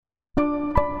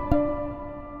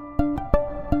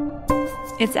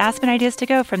It's Aspen Ideas to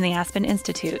Go from the Aspen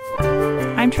Institute.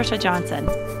 I'm Trisha Johnson.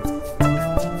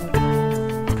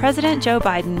 President Joe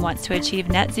Biden wants to achieve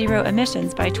net zero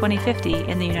emissions by 2050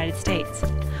 in the United States.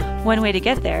 One way to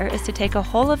get there is to take a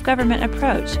whole-of-government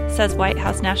approach, says White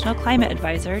House National Climate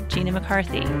Advisor Gina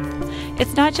McCarthy.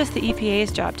 It's not just the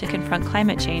EPA's job to confront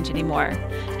climate change anymore.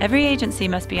 Every agency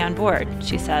must be on board,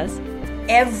 she says.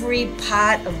 Every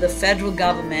part of the federal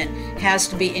government has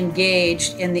to be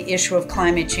engaged in the issue of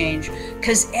climate change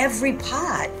because every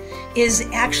part is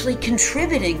actually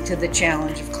contributing to the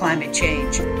challenge of climate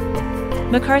change.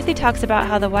 McCarthy talks about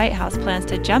how the White House plans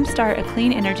to jumpstart a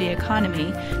clean energy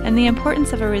economy and the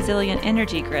importance of a resilient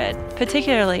energy grid,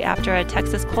 particularly after a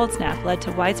Texas cold snap led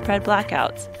to widespread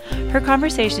blackouts. Her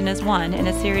conversation is one in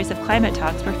a series of climate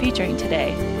talks we're featuring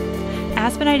today.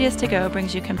 Aspen Ideas to Go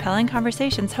brings you compelling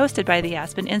conversations hosted by the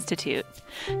Aspen Institute.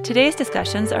 Today's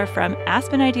discussions are from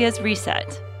Aspen Ideas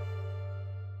Reset.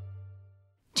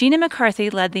 Gina McCarthy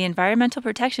led the Environmental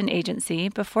Protection Agency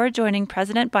before joining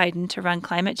President Biden to run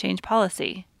climate change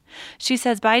policy. She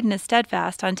says Biden is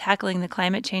steadfast on tackling the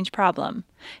climate change problem.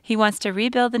 He wants to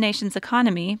rebuild the nation's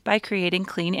economy by creating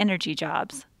clean energy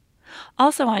jobs.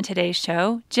 Also on today's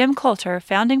show, Jim Coulter,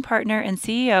 founding partner and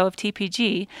CEO of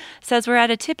TPG, says we're at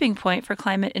a tipping point for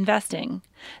climate investing.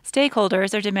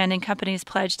 Stakeholders are demanding companies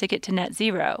pledge to get to net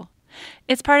zero.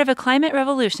 It's part of a climate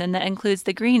revolution that includes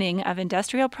the greening of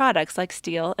industrial products like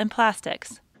steel and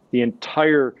plastics. The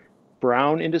entire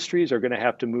brown industries are going to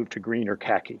have to move to green or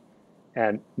khaki,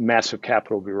 and massive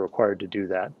capital will be required to do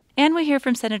that. And we hear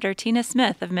from Senator Tina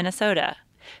Smith of Minnesota.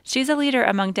 She's a leader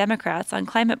among Democrats on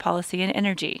climate policy and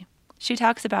energy. She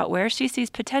talks about where she sees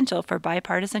potential for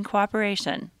bipartisan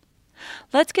cooperation.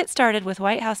 Let's get started with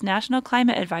White House National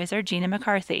Climate Advisor Gina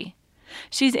McCarthy.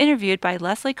 She's interviewed by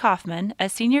Leslie Kaufman, a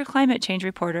senior climate change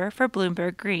reporter for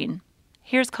Bloomberg Green.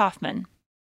 Here's Kaufman.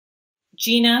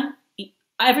 Gina,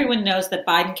 everyone knows that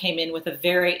Biden came in with a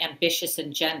very ambitious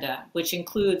agenda, which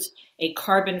includes a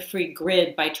carbon-free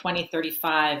grid by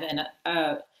 2035 and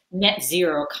a net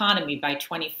zero economy by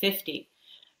 2050.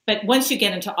 But once you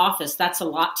get into office, that's a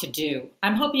lot to do.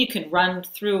 I'm hoping you can run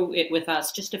through it with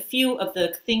us, just a few of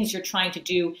the things you're trying to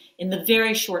do in the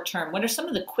very short term. What are some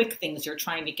of the quick things you're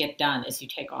trying to get done as you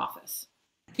take office?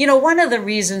 You know, one of the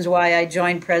reasons why I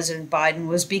joined President Biden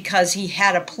was because he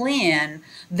had a plan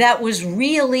that was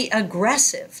really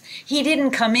aggressive. He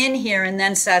didn't come in here and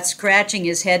then start scratching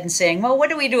his head and saying, well, what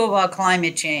do we do about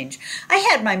climate change? I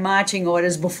had my marching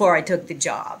orders before I took the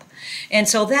job. And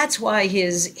so that's why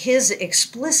his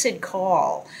explicit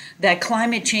call that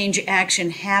climate change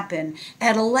action happen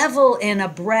at a level and a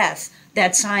breadth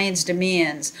that science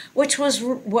demands, which was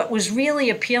what was really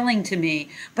appealing to me.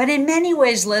 But in many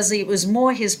ways, Leslie, it was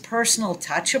more his personal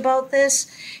touch about this,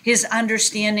 his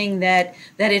understanding that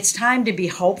it's time to be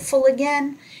hopeful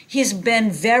again. He's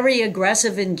been very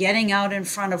aggressive in getting out in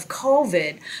front of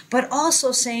COVID, but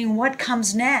also saying what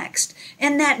comes next.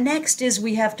 And that next is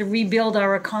we have to rebuild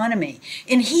our economy.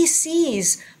 And he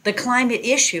sees the climate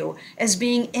issue as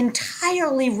being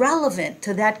entirely relevant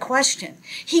to that question.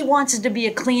 He wants it to be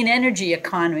a clean energy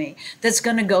economy that's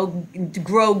going to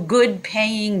grow good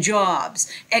paying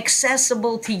jobs,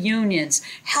 accessible to unions,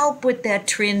 help with that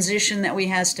transition that we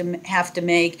have to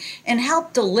make, and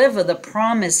help deliver the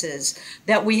promises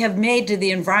that we have made to the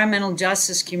environmental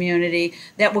justice community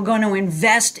that we're going to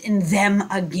invest in them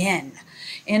again.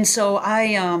 And so I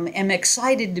am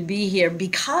excited to be here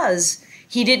because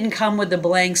he didn't come with a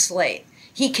blank slate.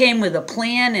 He came with a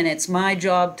plan, and it's my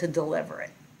job to deliver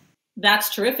it.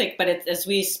 That's terrific, but as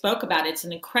we spoke about, it's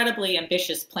an incredibly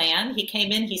ambitious plan. He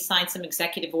came in, he signed some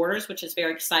executive orders, which is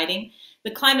very exciting.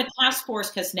 The Climate Task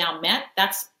Force has now met.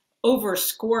 That's over a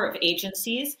score of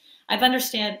agencies. I've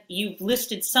understand you've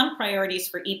listed some priorities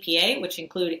for EPA, which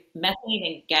include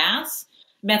methane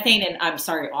and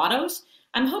autos.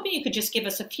 I'm hoping you could just give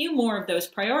us a few more of those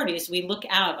priorities. We look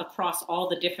out across all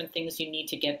the different things you need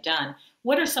to get done.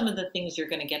 What are some of the things you're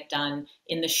going to get done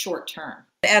in the short term?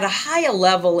 At a higher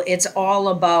level, it's all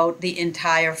about the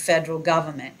entire federal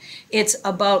government. It's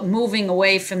about moving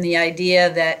away from the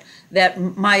idea that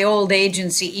my old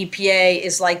agency, EPA,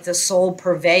 is like the sole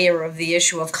purveyor of the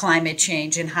issue of climate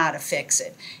change and how to fix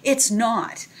it. It's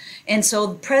not. And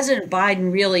so President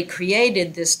Biden really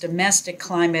created this domestic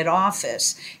climate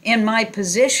office in my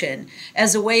position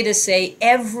as a way to say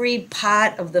every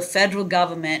part of the federal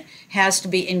government has to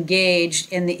be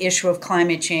engaged in the issue of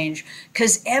climate change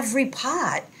because every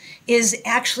part is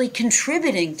actually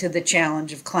contributing to the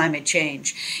challenge of climate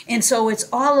change. And so it's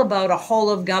all about a whole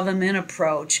of government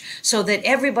approach so that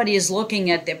everybody is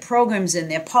looking at their programs and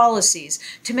their policies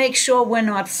to make sure we're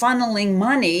not funneling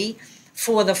money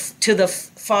to the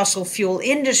fossil fuel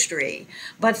industry,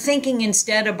 but thinking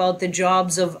instead about the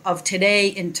jobs of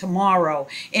today and tomorrow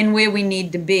and where we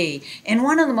need to be. And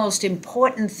one of the most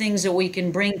important things that we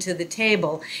can bring to the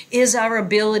table is our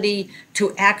ability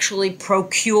to actually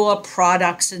procure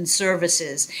products and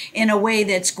services in a way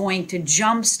that's going to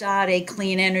jumpstart a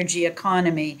clean energy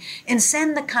economy and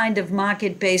send the kind of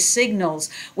market-based signals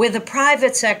where the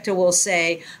private sector will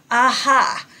say,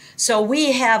 aha, so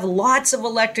we have lots of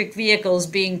electric vehicles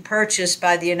being purchased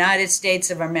by the United States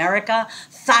of America,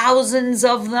 thousands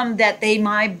of them that they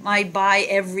might buy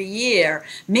every year.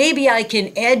 Maybe I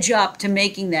can edge up to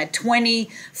making that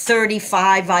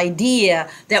 2035 idea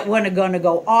that we're going to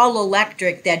go all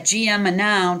electric that GM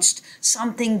announced,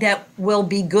 something that will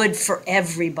be good for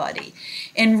everybody.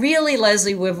 And really,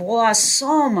 Leslie, we've lost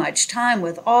so much time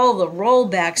with all the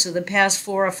rollbacks of the past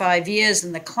 4 or 5 years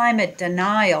and the climate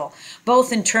denial,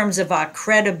 both in terms of our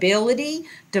credibility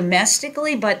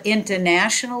domestically, but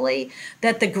internationally,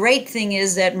 that the great thing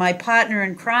is that my partner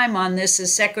in crime on this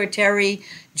is Secretary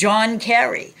John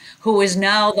Kerry, who is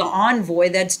now the envoy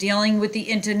that's dealing with the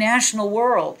international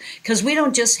world. Because we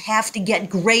don't just have to get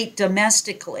great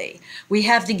domestically. We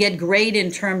have to get great in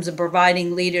terms of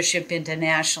providing leadership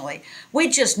internationally.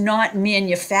 We're just not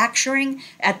manufacturing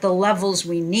at the levels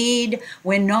we need.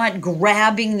 We're not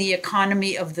grabbing the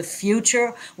economy of the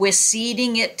future. We're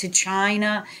ceding it to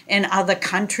China and other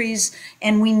countries,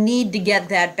 and we need to get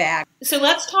that back. So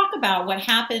let's talk about what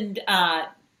happened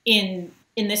in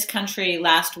this country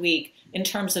last week in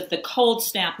terms of the cold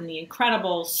snap and the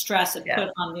incredible stress it put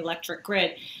on the electric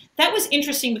grid. That was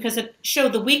interesting because it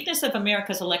showed the weakness of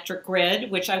America's electric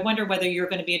grid, which I wonder whether you're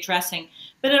going to be addressing.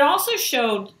 But it also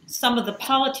showed some of the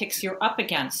politics you're up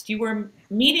against. You were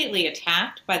immediately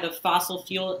attacked by the fossil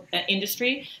fuel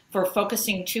industry for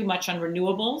focusing too much on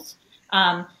renewables.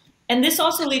 And this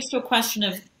also leads to a question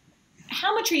of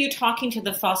how much are you talking to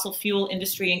the fossil fuel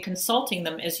industry and consulting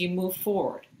them as you move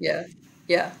forward? Yeah.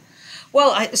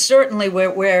 Well, certainly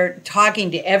we're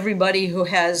talking to everybody who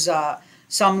has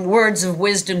some words of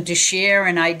wisdom to share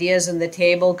and ideas on the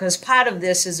table, because part of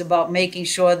this is about making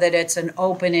sure that it's an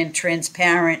open and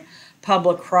transparent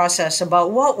public process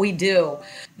about what we do.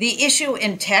 The issue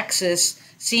in Texas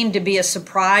seemed to be a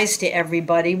surprise to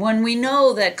everybody when we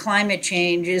know that climate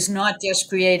change is not just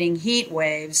creating heat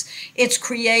waves, it's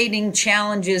creating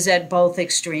challenges at both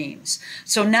extremes.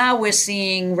 So now we're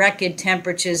seeing record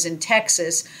temperatures in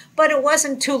Texas, but it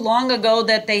wasn't too long ago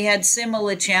that they had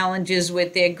similar challenges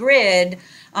with their grid,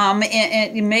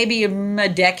 and maybe a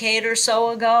decade or so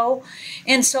ago.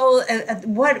 And so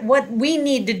what we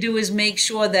need to do is make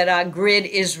sure that our grid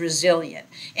is resilient.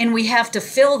 And we have to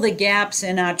fill the gaps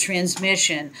in our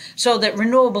transmission so that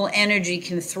renewable energy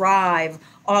can thrive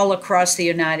all across the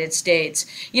United States.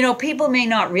 You know, people may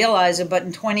not realize it, but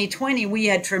in 2020, we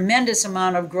had tremendous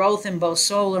amount of growth in both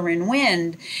solar and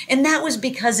wind, and that was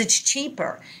because it's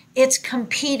cheaper. It's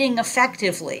competing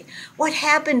effectively. What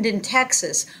happened in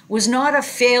Texas was not a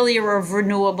failure of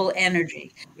renewable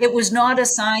energy. It was not a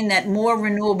sign that more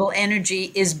renewable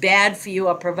energy is bad for you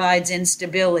or provides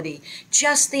instability.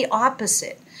 Just the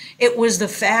opposite. It was the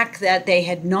fact that they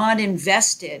had not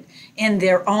invested in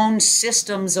their own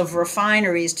systems of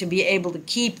refineries to be able to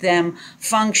keep them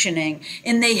functioning.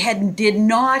 And they did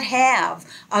not have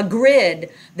a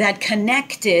grid that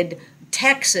connected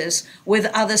Texas with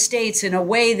other states in a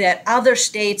way that other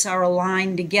states are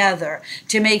aligned together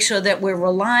to make sure that we're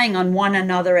relying on one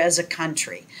another as a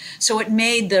country. So it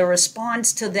made the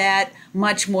response to that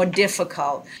much more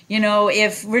difficult. You know,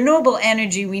 if renewable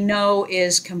energy we know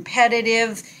is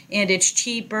competitive and it's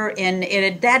cheaper, and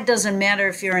that doesn't matter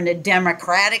if you're in a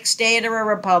Democratic state or a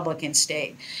Republican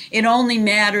state. It only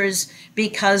matters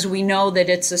because we know that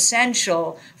it's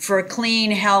essential for a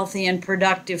clean, healthy, and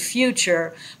productive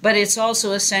future, but it's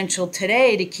also essential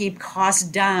today to keep costs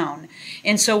down.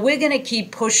 And so we're going to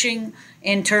keep pushing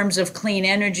in terms of clean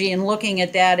energy and looking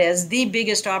at that as the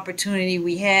biggest opportunity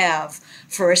we have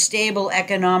for a stable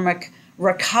economic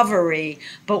recovery,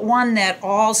 but one that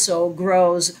also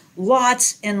grows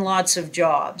lots and lots of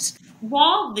jobs.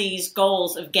 While these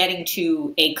goals of getting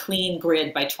to a clean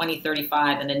grid by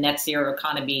 2035 and a net zero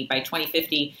economy by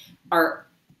 2050 are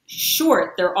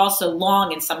short, they're also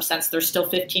long in some sense. They're still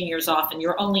 15 years off, and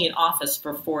you're only in office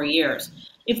for 4 years.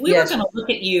 If we were going to look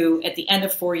at you at the end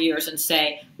of 4 years and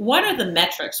say, what are the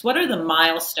metrics, what are the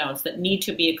milestones that need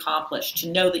to be accomplished to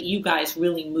know that you guys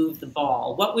really moved the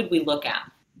ball, what would we look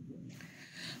at?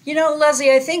 You know,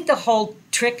 Leslie, I think the whole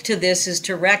trick to this is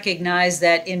to recognize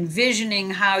that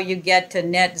envisioning how you get to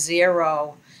net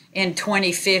zero in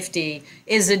 2050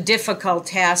 is a difficult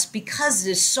task because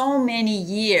there's so many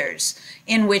years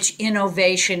in which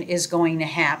innovation is going to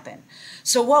happen.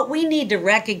 So what we need to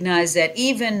recognize that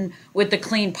even with the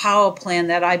Clean Power Plan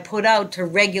that I put out to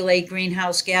regulate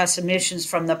greenhouse gas emissions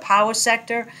from the power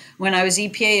sector when I was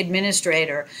EPA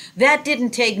administrator, that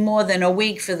didn't take more than a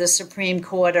week for the Supreme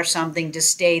Court or something to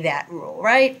stay that rule,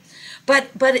 right?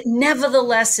 But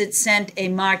nevertheless, it sent a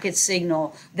market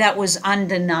signal that was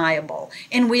undeniable.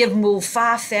 And we have moved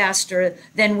far faster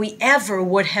than we ever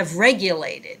would have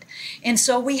regulated. And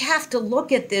so we have to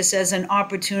look at this as an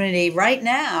opportunity right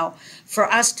now for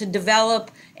us to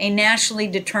develop a nationally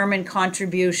determined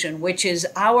contribution, which is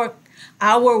our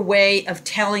way of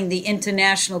telling the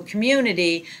international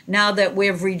community, now that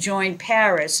we've rejoined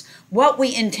Paris, what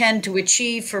we intend to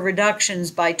achieve for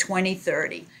reductions by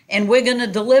 2030. And we're going to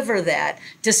deliver that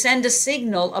to send a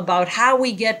signal about how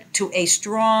we get to a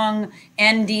strong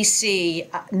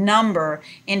NDC number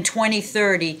in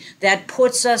 2030 that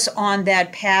puts us on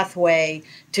that pathway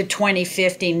to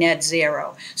 2050 net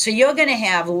zero. So you're going to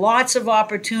have lots of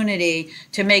opportunity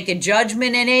to make a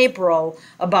judgment in April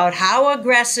about how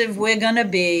aggressive we're going to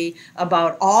be,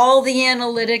 about all the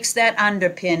analytics that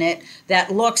underpin it,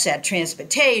 that looks at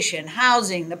transportation,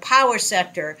 housing, the power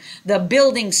sector, the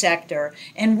building sector,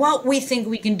 and what we think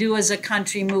we can do as a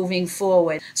country moving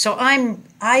forward. So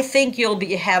I think you'll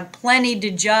have plenty to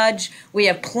judge. We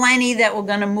have plenty that we're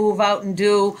going to move out and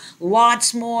do.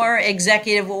 Lots more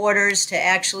executive orders to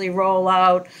actually roll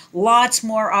out. Lots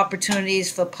more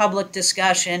opportunities for public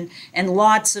discussion, and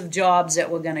lots of jobs that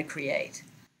we're going to create.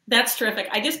 That's terrific.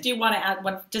 I just do want to add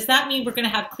one. Does that mean we're going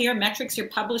to have clear metrics? You're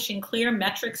publishing clear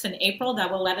metrics in April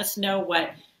that will let us know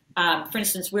what, for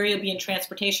instance, where you'll be in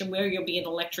transportation, where you'll be in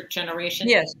electric generation?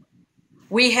 Yes.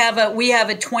 We have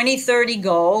a 2030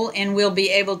 goal, and we'll be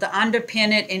able to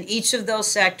underpin it in each of those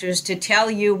sectors to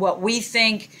tell you what we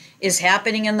think is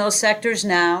happening in those sectors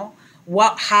now,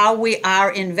 how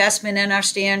our investment and our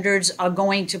standards are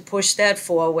going to push that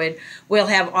forward. We'll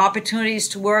have opportunities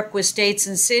to work with states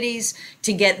and cities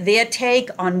to get their take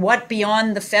on what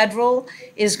beyond the federal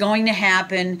is going to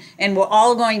happen. And we're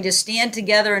all going to stand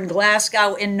together in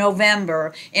Glasgow in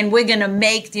November, and we're going to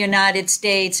make the United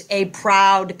States a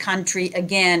proud country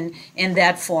again in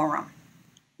that forum.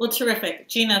 Well, terrific.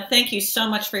 Gina, thank you so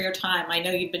much for your time. I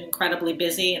know you've been incredibly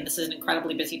busy, and this is an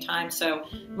incredibly busy time. So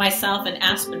myself and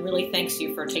Aspen really thanks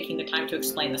you for taking the time to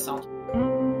explain this all.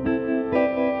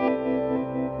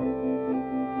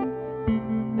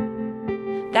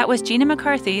 That was Gina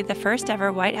McCarthy, the first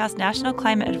ever White House National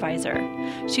Climate Advisor.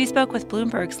 She spoke with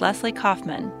Bloomberg's Leslie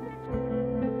Kaufman.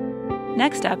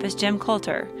 Next up is Jim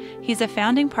Coulter. He's a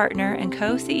founding partner and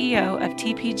co-CEO of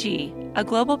TPG, a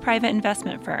global private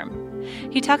investment firm.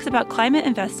 He talks about climate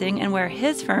investing and where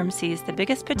his firm sees the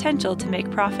biggest potential to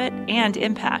make profit and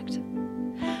impact.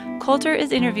 Coulter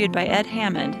is interviewed by Ed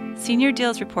Hammond, senior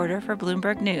deals reporter for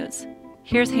Bloomberg News.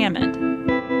 Here's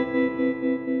Hammond.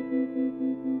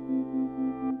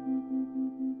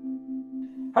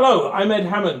 Hello, I'm Ed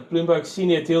Hammond, Bloomberg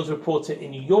senior deals reporter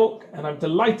in New York, and I'm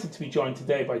delighted to be joined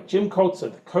today by Jim Coulter,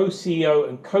 the co-CEO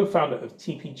and co-founder of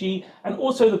TPG, and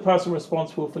also the person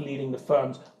responsible for leading the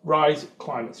firm's Rise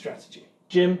climate strategy.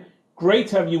 Jim, great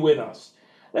to have you with us.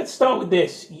 Let's start with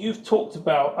this. You've talked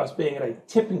about us being at a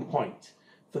tipping point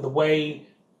for the way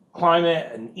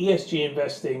climate and ESG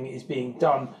investing is being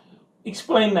done.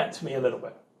 Explain that to me a little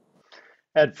bit.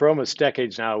 Ed, for almost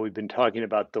decades now, we've been talking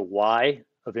about the why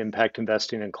of impact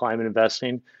investing and climate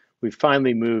investing. We've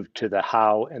finally moved to the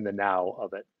how and the now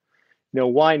of it.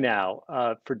 Why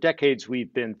now? For decades,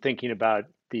 we've been thinking about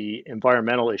the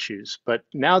environmental issues, but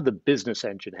now the business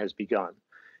engine has begun.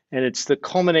 And it's the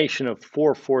culmination of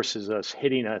four forces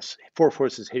hitting us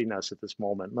at this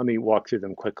moment. Let me walk through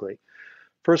them quickly.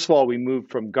 First of all, we moved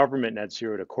from government net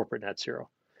zero to corporate net zero.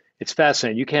 It's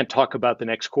fascinating. You can't talk about the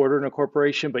next quarter in a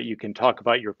corporation, but you can talk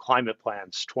about your climate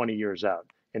plans 20 years out.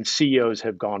 And CEOs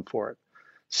have gone for it.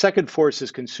 Second force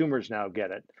is consumers now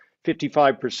get it.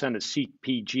 55% of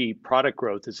CPG product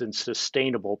growth is in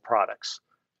sustainable products.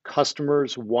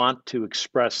 Customers want to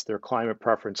express their climate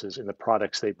preferences in the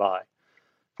products they buy.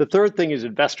 The third thing is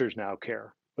investors now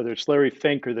care. Whether it's Larry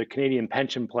Fink or the Canadian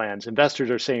pension plans, investors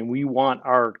are saying we want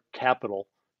our capital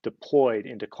deployed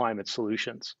into climate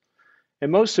solutions.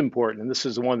 And most important, and this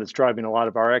is the one that's driving a lot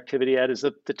of our activity at, is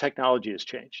that the technology has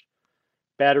changed.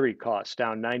 Battery costs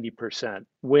down 90%,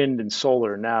 wind and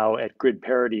solar now at grid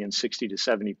parity in 60 to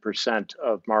 70%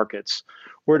 of markets.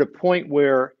 We're at a point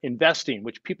where investing,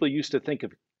 which people used to think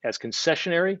of as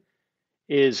concessionary,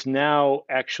 is now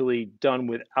actually done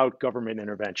without government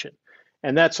intervention.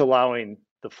 And that's allowing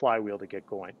the flywheel to get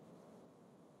going.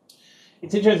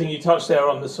 It's interesting you touched there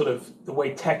on the sort of the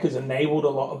way tech has enabled a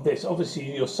lot of this. Obviously,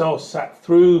 you yourself sat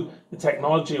through the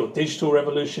technology or digital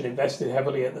revolution, invested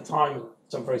heavily at the time,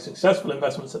 some very successful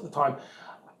investments at the time.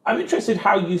 I'm interested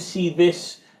how you see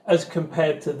this as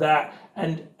compared to that,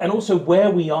 and also where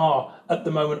we are at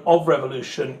the moment of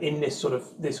revolution in this sort of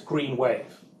this green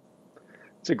wave.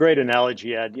 It's a great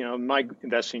analogy, Ed. You know, in my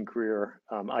investing career,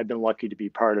 I've been lucky to be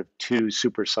part of two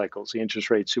super cycles, the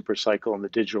interest rate super cycle and the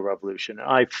digital revolution. And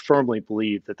I firmly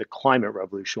believe that the climate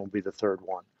revolution will be the third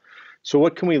one. So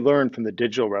what can we learn from the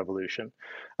digital revolution?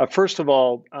 First of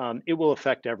all, it will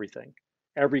affect everything.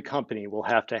 Every company will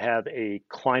have to have a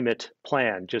climate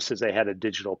plan, just as they had a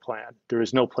digital plan. There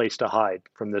is no place to hide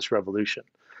from this revolution.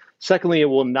 Secondly, it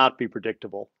will not be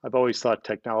predictable. I've always thought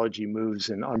technology moves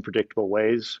in unpredictable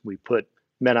ways. We put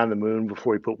men on the moon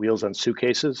before we put wheels on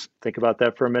suitcases. Think about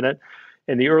that for a minute.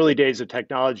 In the early days of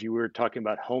technology, we were talking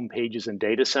about home pages and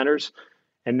data centers,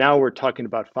 and now we're talking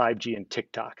about 5G and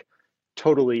TikTok.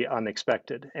 Totally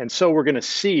unexpected. And so we're going to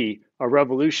see a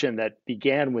revolution that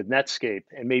began with Netscape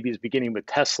and maybe is beginning with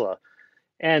Tesla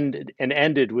and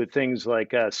ended with things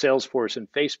like Salesforce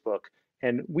and Facebook.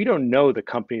 And we don't know the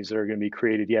companies that are going to be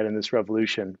created yet in this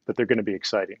revolution, but they're going to be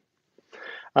exciting.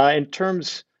 In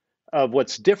terms of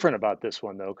what's different about this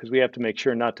one, though, because we have to make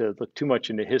sure not to look too much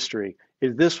into history,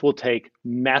 is this will take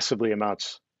massively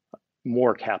amounts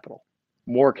more capital.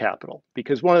 More capital.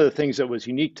 Because one of the things that was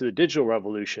unique to the digital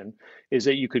revolution is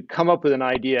that you could come up with an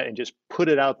idea and just put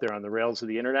it out there on the rails of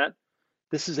the internet.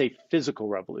 This is a physical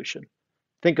revolution.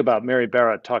 Think about Mary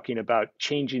Barra talking about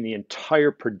changing the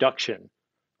entire production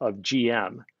of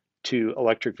GM to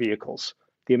electric vehicles.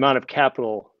 The amount of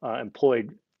capital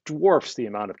employed dwarfs the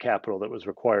amount of capital that was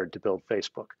required to build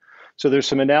Facebook. So there's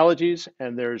some analogies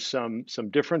and there's some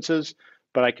differences,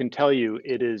 but I can tell you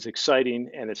it is exciting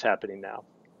and it's happening now.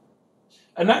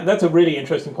 And that's a really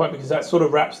interesting point, because that sort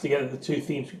of wraps together the two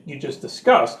themes you just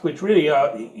discussed, which really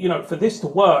are, you know, for this to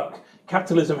work,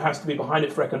 capitalism has to be behind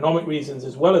it for economic reasons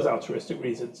as well as altruistic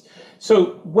reasons.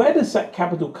 So where does that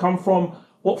capital come from?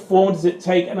 What form does it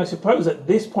take? And I suppose at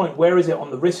this point, where is it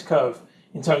on the risk curve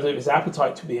in terms of its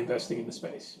appetite to be investing in the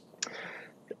space?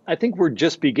 I think we're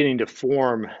just beginning to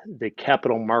form the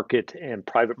capital market and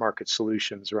private market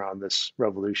solutions around this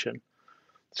revolution.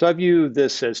 So I view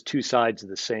this as two sides of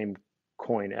the same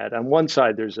coin, Ed. On one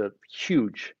side, there's a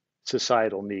huge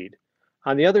societal need.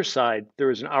 On the other side,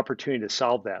 there is an opportunity to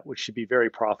solve that, which should be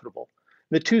very profitable.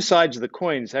 The two sides of the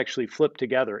coins actually flip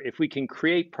together. If we can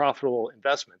create profitable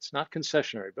investments, not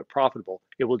concessionary, but profitable,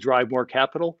 it will drive more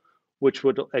capital, which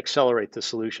would accelerate the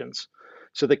solutions.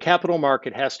 So the capital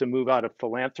market has to move out of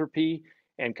philanthropy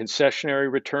and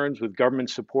concessionary returns with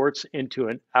government supports into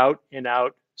an out and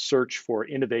out search for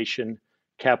innovation,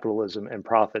 capitalism, and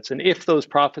profits. And if those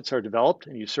profits are developed,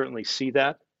 and you certainly see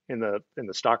that in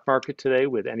the stock market today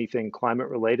with anything climate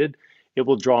related, it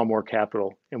will draw more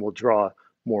capital and will draw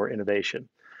more innovation.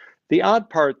 The odd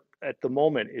part at the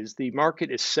moment is the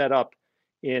market is set up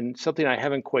in something I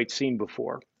haven't quite seen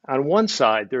before. On one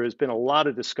side, there has been a lot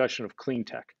of discussion of clean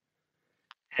tech.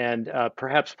 And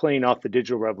perhaps playing off the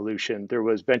digital revolution, there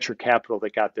was venture capital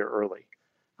that got there early.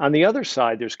 On the other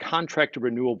side, there's contracted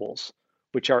renewables,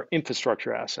 which are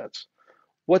infrastructure assets.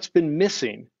 What's been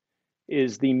missing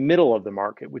is the middle of the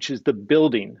market, which is the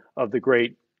building of the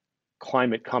great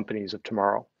climate companies of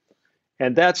tomorrow.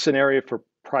 And that's an area for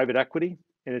private equity,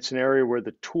 and it's an area where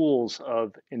the tools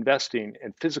of investing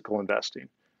and physical investing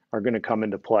are going to come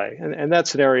into play. And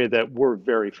that's an area that we're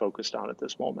very focused on at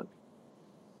this moment.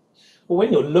 Well,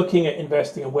 when you're looking at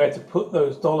investing and where to put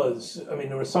those dollars, I mean,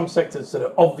 there are some sectors that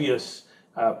are obvious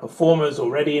performers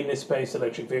already in this space,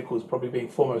 electric vehicles probably being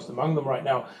foremost among them right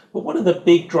now. But what are the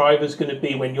big drivers going to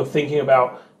be when you're thinking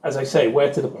about, as I say,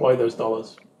 where to deploy those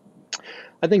dollars?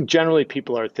 I think generally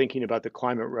people are thinking about the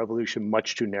climate revolution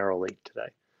much too narrowly today.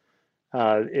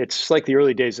 It's like the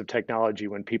early days of technology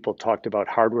when people talked about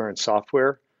hardware and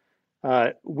software.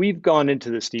 We've gone into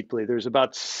this deeply. There's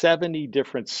about 70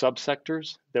 different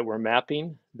subsectors that we're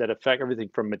mapping that affect everything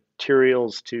from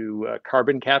materials to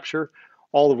carbon capture,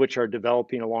 all of which are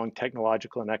developing along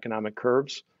technological and economic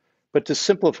curves. But to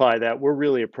simplify that, we're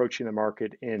really approaching the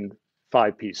market in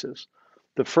 5 pieces.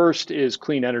 The first is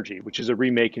clean energy, which is a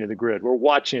remaking of the grid. We're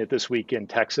watching it this week in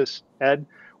Texas, Ed.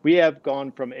 We have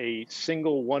gone from a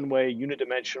single one-way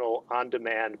unidimensional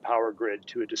on-demand power grid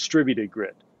to a distributed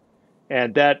grid.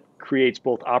 And that creates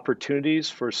both opportunities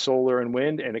for solar and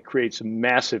wind, and it creates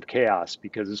massive chaos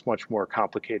because it's much more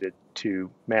complicated to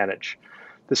manage.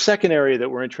 The second area that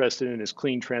we're interested in is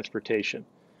clean transportation,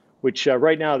 which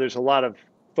right now there's a lot of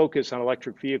focus on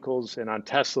electric vehicles and on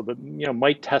Tesla, but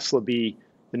might Tesla be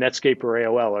the Netscape or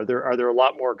AOL? Are there a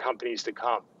lot more companies to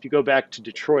come? If you go back to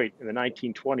Detroit in the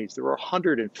 1920s, there were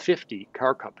 150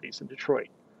 car companies in Detroit.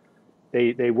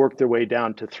 They worked their way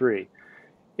down to 3.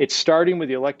 It's starting with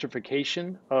the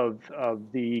electrification of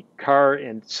the car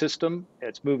and system.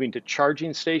 It's moving to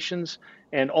charging stations,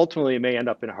 and ultimately it may end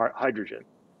up in hydrogen.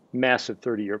 Massive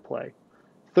 30-year play.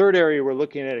 Third area we're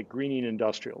looking at greening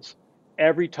industrials.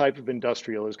 Every type of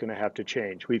industrial is going to have to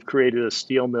change. We've created a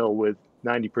steel mill with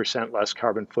 90% less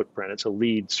carbon footprint. It's a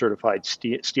LEED certified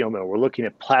steel mill. We're looking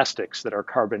at plastics that are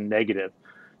carbon negative.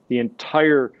 The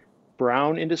entire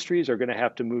brown industries are going to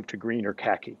have to move to green or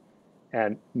khaki,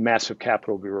 and massive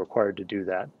capital will be required to do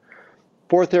that.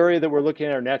 Fourth area that we're looking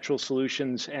at are natural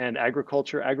solutions and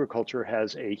agriculture. Agriculture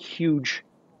has a huge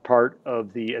part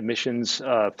of the emissions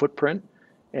footprint,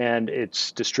 and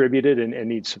it's distributed and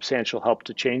needs substantial help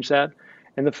to change that.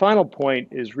 And the final point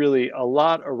is really a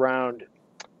lot around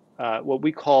what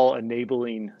we call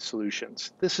enabling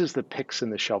solutions. This is the picks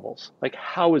and the shovels. Like,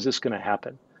 how is this going to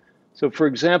happen? So, for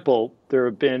example, there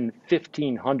have been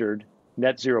 1,500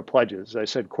 net zero pledges. As I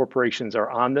said, corporations are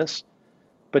on this.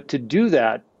 But to do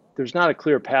that, there's not a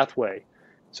clear pathway.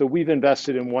 So we've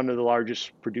invested in one of the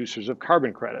largest producers of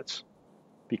carbon credits,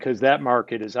 because that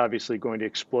market is obviously going to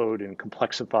explode and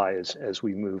complexify as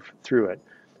we move through it.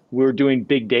 We're doing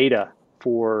big data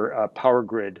for power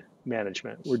grid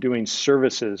management. We're doing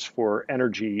services for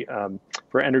energy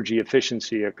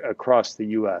efficiency across the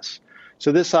US.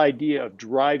 So this idea of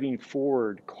driving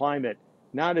forward climate,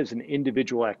 not as an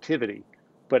individual activity,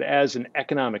 but as an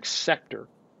economic sector,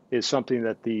 is something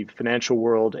that the financial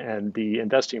world and the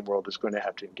investing world is going to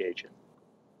have to engage in.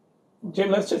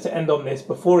 Jim, let's just end on this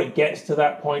before it gets to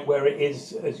that point where it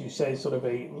is, as you say, sort of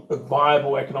a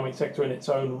viable economic sector in its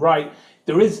own right.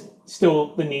 There is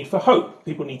still the need for hope.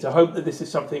 People need to hope that this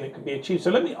is something that can be achieved. So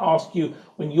let me ask you,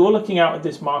 when you're looking out at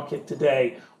this market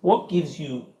today, what gives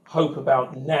you hope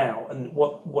about now, and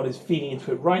what is feeding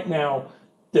into it right now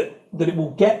that it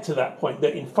will get to that point,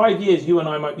 that in 5 years you and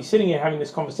I might be sitting here having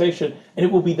this conversation and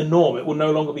it will be the norm? It will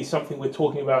no longer be something we're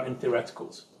talking about in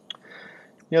theoreticals.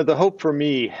 You know, the hope for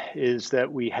me is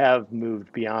that we have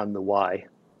moved beyond the why,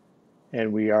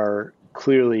 and we are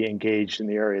clearly engaged in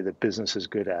the area that business is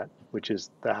good at, which is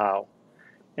the how.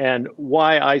 And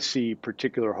why I see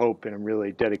particular hope, and I'm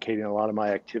really dedicating a lot of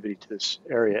my activity to this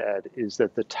area, Ed, is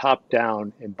that the top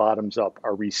down and bottoms up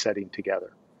are resetting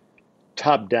together.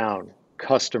 Top down,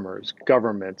 customers,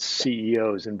 governments,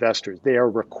 CEOs, investors, they are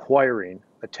requiring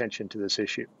attention to this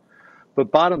issue.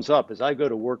 But bottoms up, as I go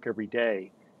to work every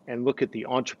day and look at the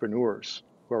entrepreneurs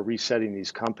who are resetting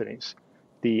these companies,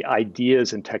 the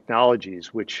ideas and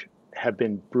technologies which have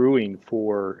been brewing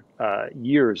for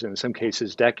years, and in some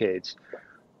cases decades,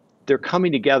 they're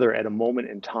coming together at a moment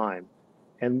in time,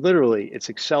 and literally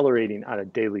it's accelerating on a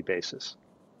daily basis.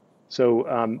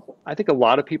 So I think a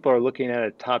lot of people are looking at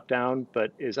it top down,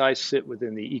 but as I sit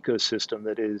within the ecosystem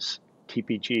that is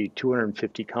TPG,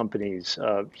 250 companies,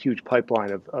 a huge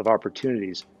pipeline of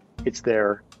opportunities, it's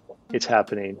there, it's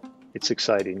happening, it's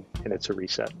exciting, and it's a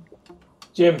reset.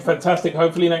 Jim, fantastic.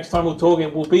 Hopefully next time we'll talk,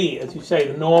 it will be, as you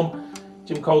say, the norm.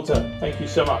 Jim Coulter, thank you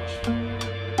so much.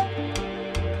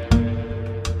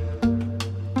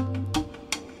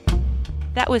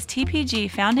 That was TPG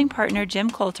founding partner Jim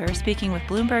Coulter speaking with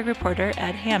Bloomberg reporter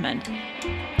Ed Hammond.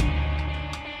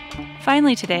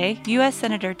 Finally today, U.S.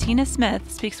 Senator Tina Smith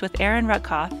speaks with Aaron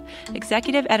Rutkoff,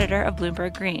 executive editor of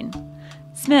Bloomberg Green.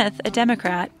 Smith, a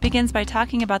Democrat, begins by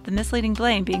talking about the misleading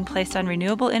blame being placed on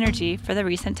renewable energy for the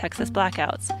recent Texas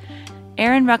blackouts.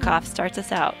 Aaron Rutkoff starts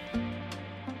us out.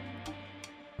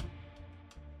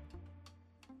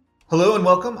 Hello and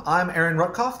welcome. I'm Aaron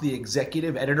Rutkoff, the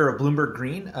executive editor of Bloomberg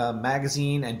Green, a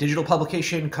magazine and digital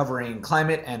publication covering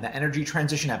climate and the energy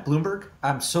transition at Bloomberg.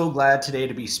 I'm so glad today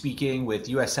to be speaking with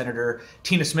U.S. Senator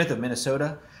Tina Smith of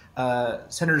Minnesota.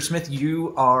 Senator Smith,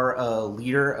 you are a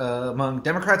leader among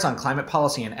Democrats on climate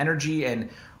policy and energy, and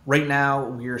right now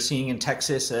we are seeing in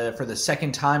Texas for the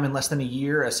second time in less than a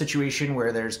year a situation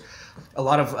where there's a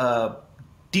lot of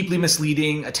deeply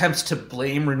misleading attempts to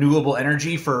blame renewable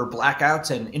energy for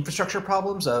blackouts and infrastructure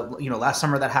problems. Last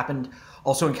summer that happened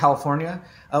also in California.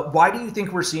 Why do you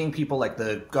think we're seeing people like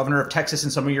the governor of Texas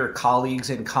and some of your colleagues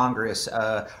in Congress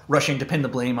rushing to pin the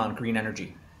blame on green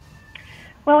energy?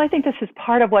 Well, I think this is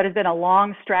part of what has been a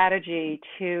long strategy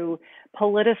to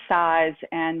politicize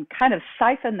and kind of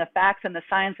siphon the facts and the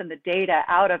science and the data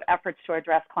out of efforts to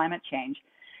address climate change.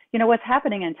 You know, what's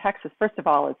happening in Texas, first of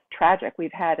all, is tragic.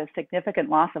 We've had a significant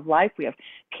loss of life. We have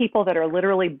people that are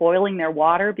literally boiling their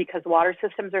water because water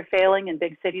systems are failing in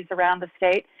big cities around the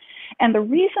state. And the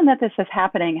reason that this is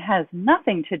happening has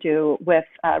nothing to do with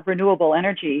renewable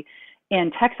energy.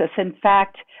 in Texas. In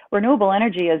fact, renewable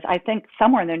energy is, I think,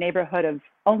 somewhere in the neighborhood of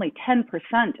only 10%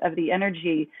 of the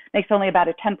energy, makes only about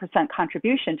a 10%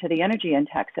 contribution to the energy in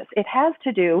Texas. It has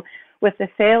to do with the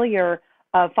failure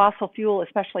of fossil fuel,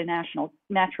 especially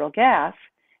natural gas.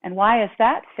 And why has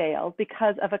that failed?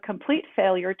 Because of a complete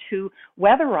failure to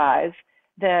weatherize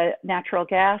the natural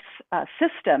gas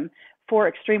system for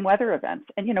extreme weather events.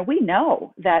 And, we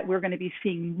know that we're going to be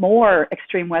seeing more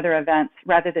extreme weather events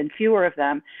rather than fewer of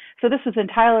them. So this is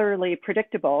entirely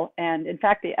predictable. And in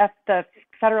fact, the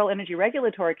Federal Energy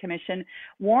Regulatory Commission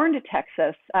warned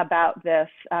Texas about this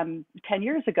 10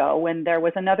 years ago when there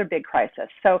was another big crisis.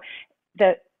 So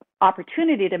the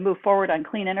opportunity to move forward on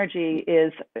clean energy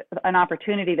is an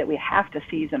opportunity that we have to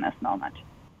seize in this moment.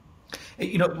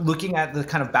 Looking at the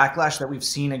kind of backlash that we've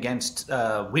seen against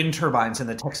wind turbines in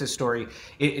the Texas story,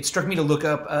 it struck me to look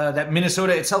up that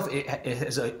Minnesota itself it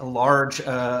has a large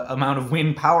amount of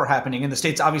wind power happening, and the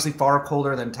state's obviously far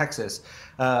colder than Texas.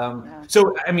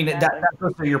 So, I mean, exactly. that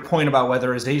goes to your point about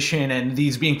weatherization and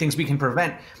these being things we can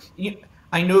prevent.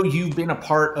 I know you've been a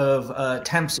part of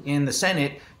attempts in the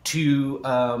Senate to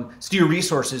steer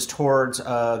resources towards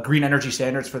green energy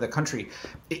standards for the country.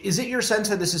 Is it your sense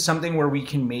that this is something where we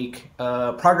can make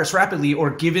progress rapidly,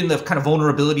 or given the kind of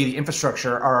vulnerability of the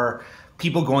infrastructure, are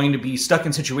people going to be stuck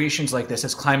in situations like this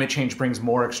as climate change brings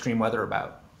more extreme weather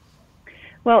about?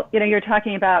 Well, you're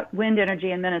talking about wind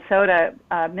energy in Minnesota.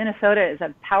 Minnesota is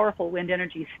a powerful wind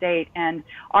energy state, and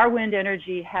our wind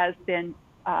energy has been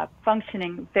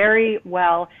functioning very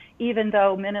well, even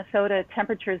though Minnesota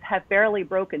temperatures have barely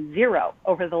broken zero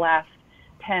over the last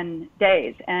 10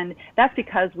 days. And that's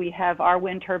because we have our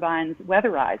wind turbines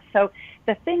weatherized. So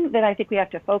the thing that I think we have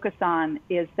to focus on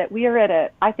is that we are at a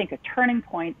turning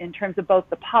point in terms of both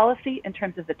the policy, in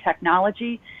terms of the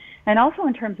technology, and also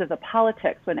in terms of the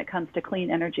politics when it comes to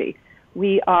clean energy.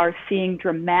 We are seeing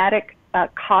dramatic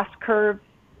cost curve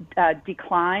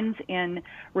declines in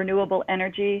renewable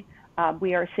energy.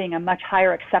 We are seeing a much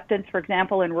higher acceptance, for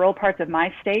example, in rural parts of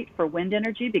my state for wind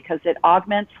energy because it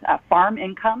augments farm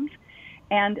incomes.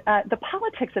 And the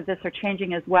politics of this are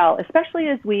changing as well, especially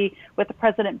as we, with the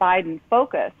President Biden,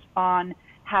 focus on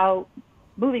how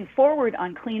moving forward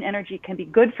on clean energy can be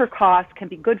good for costs, can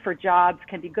be good for jobs,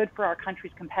 can be good for our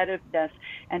country's competitiveness,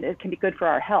 and it can be good for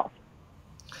our health.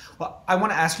 Well, I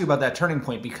want to ask you about that turning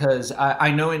point because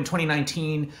I know in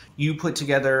 2019 you put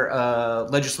together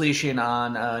legislation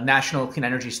on national clean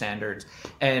energy standards,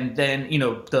 and then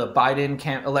the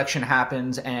Biden election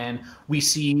happens, and we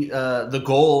see the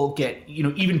goal get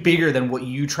even bigger than what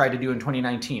you tried to do in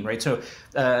 2019, right? So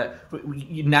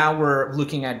now we're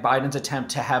looking at Biden's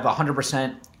attempt to have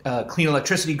 100% clean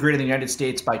electricity grid in the United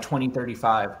States by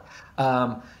 2035.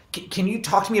 Can you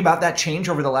talk to me about that change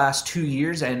over the last 2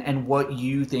 years and what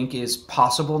you think is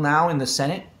possible now in the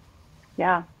Senate?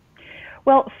 Yeah.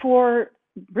 Well, for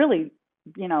really,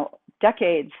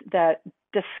 decades, that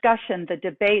discussion, the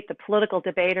debate, the political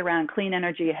debate around clean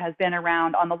energy has been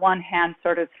around, on the one hand,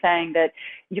 sort of saying that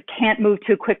you can't move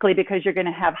too quickly because you're going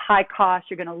to have high costs,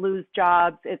 you're going to lose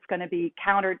jobs, it's going to be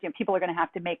countered, people are going to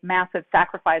have to make massive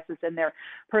sacrifices in their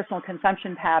personal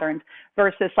consumption patterns,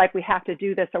 versus like we have to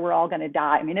do this or we're all going to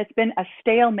die. I mean, it's been a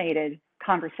stalemated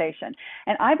conversation.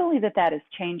 And I believe that that is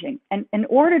changing. And in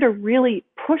order to really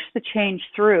push the change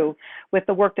through with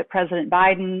the work that President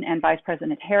Biden and Vice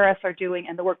President Harris are doing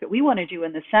and the work that we want to do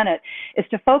in the Senate, is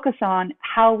to focus on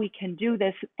how we can do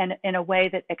this in a way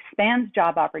that expands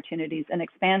job opportunities and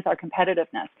expands our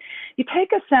competitiveness. You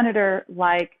take a senator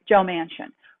like Joe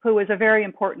Manchin, who is a very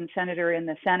important senator in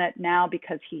the Senate now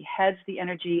because he heads the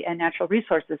Energy and Natural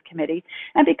Resources Committee,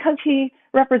 and because he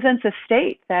represents a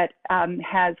state that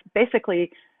has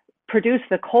basically produced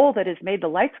the coal that has made the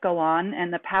lights go on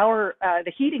and the power,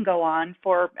 the heating go on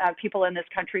for people in this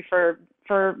country for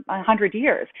 100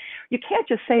 years. You can't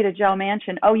just say to Joe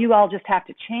Manchin, oh, you all just have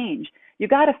to change. You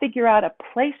got to figure out a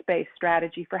place-based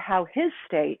strategy for how his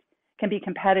state can be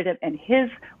competitive and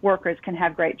his workers can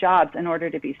have great jobs in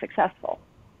order to be successful.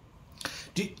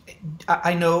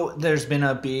 I know there's been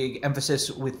a big emphasis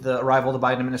with the arrival of the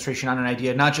Biden administration on an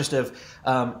idea not just of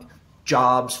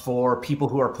jobs for people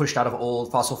who are pushed out of old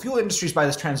fossil fuel industries by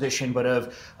this transition, but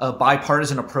of a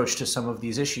bipartisan approach to some of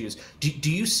these issues.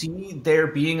 Do you see there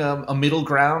being a middle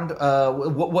ground?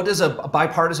 What does a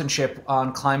bipartisanship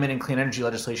on climate and clean energy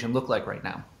legislation look like right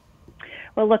now?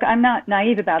 Well, look, I'm not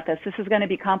naive about this. This is going to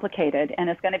be complicated and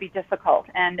it's going to be difficult.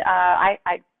 And I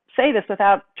say this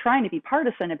without trying to be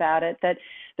partisan about it, that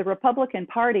the Republican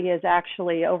Party is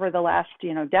actually, over the last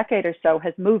decade or so,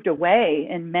 has moved away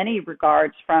in many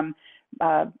regards from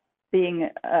being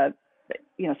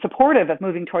supportive of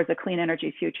moving towards a clean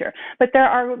energy future. But there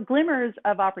are glimmers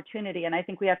of opportunity, and I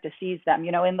think we have to seize them.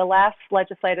 In the last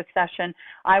legislative session,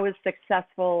 I was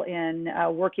successful in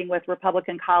working with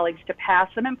Republican colleagues to pass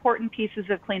some important pieces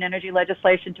of clean energy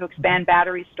legislation to expand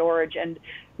battery storage and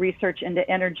research into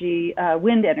energy,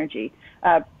 wind energy.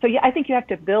 I think you have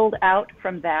to build out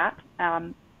from that.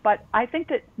 But I think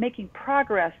that making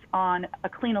progress on a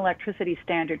clean electricity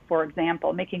standard, for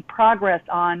example, making progress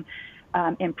on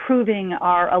improving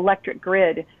our electric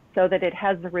grid so that it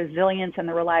has the resilience and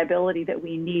the reliability that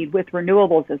we need with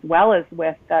renewables as well as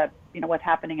with what's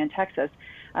happening in Texas.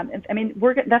 That's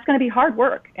going to be hard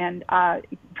work, and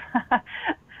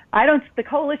the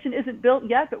coalition isn't built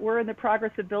yet, but we're in the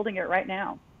progress of building it right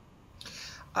now.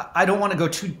 I don't want to go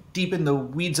too deep in the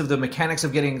weeds of the mechanics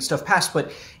of getting stuff passed,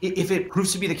 but if it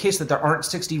proves to be the case that there aren't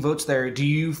 60 votes there, do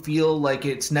you feel like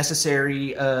it's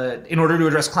necessary in order to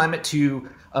address climate to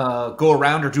go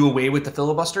around or do away with the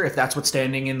filibuster if that's what's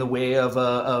standing in the way of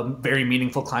a very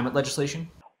meaningful climate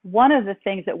legislation? One of the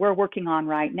things that we're working on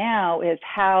right now is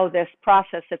how this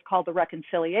process that's called the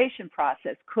reconciliation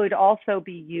process could also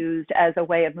be used as a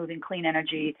way of moving clean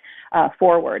energy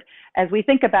forward. As we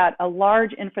think about a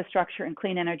large infrastructure and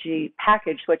clean energy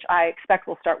package, which I expect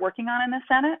we'll start working on in the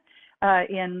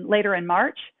Senate later in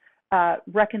March,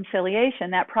 reconciliation,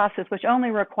 that process, which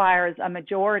only requires a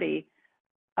majority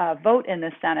vote in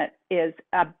the Senate, is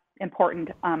an important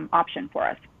option for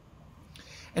us.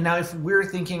 And now if we're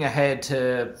thinking ahead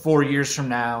to 4 years from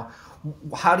now,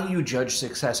 how do you judge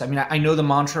success? I mean, I know the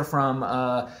mantra from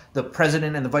the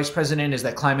president and the vice president is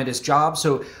that climate is jobs.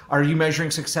 So are you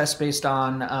measuring success based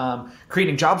on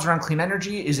creating jobs around clean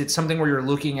energy? Is it something where you're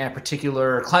looking at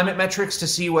particular climate metrics to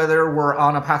see whether we're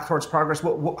on a path towards progress?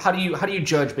 How do you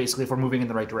judge basically if we're moving in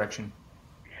the right direction?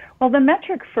 Well, the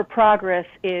metric for progress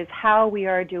is how we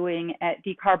are doing at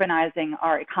decarbonizing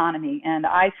our economy. And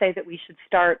I say that we should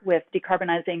start with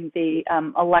decarbonizing the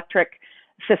electric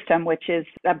system, which is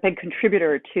a big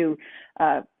contributor to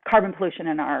carbon pollution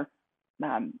in our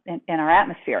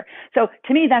atmosphere. So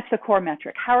to me, that's the core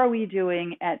metric. How are we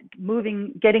doing at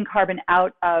getting carbon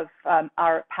out of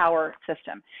our power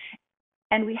system?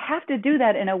 And we have to do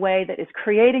that in a way that is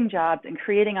creating jobs and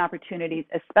creating opportunities,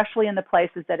 especially in the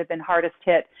places that have been hardest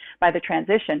hit by the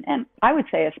transition. And I would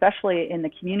say especially in the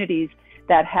communities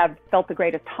that have felt the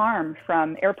greatest harm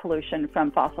from air pollution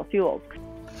from fossil fuels.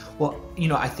 Well,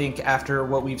 I think after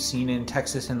what we've seen in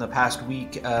Texas in the past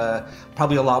week,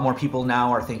 probably a lot more people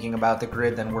now are thinking about the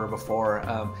grid than were before.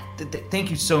 Thank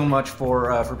you so much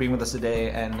for being with us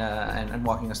today and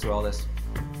walking us through all this.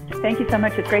 Thank you so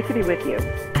much. It's great to be with you.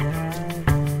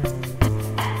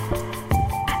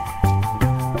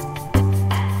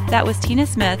 That was Tina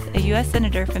Smith, a U.S.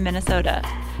 Senator from Minnesota.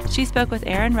 She spoke with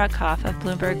Aaron Rutkopf of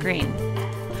Bloomberg Green.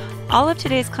 All of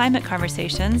today's climate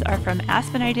conversations are from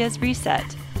Aspen Ideas Reset,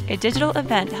 a digital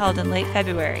event held in late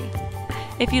February.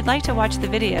 If you'd like to watch the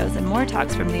videos and more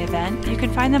talks from the event, you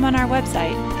can find them on our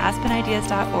website,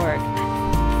 aspenideas.org.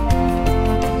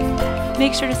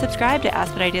 Make sure to subscribe to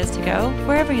Aspen Ideas To Go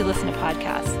wherever you listen to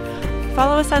podcasts.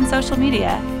 Follow us on social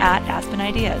media @Aspen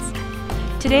Ideas.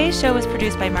 Today's show was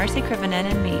produced by Marcy Krivonen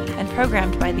and me and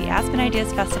programmed by the Aspen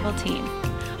Ideas Festival team.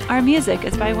 Our music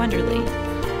is by Wonderly.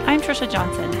 I'm Trisha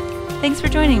Johnson. Thanks for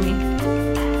joining me.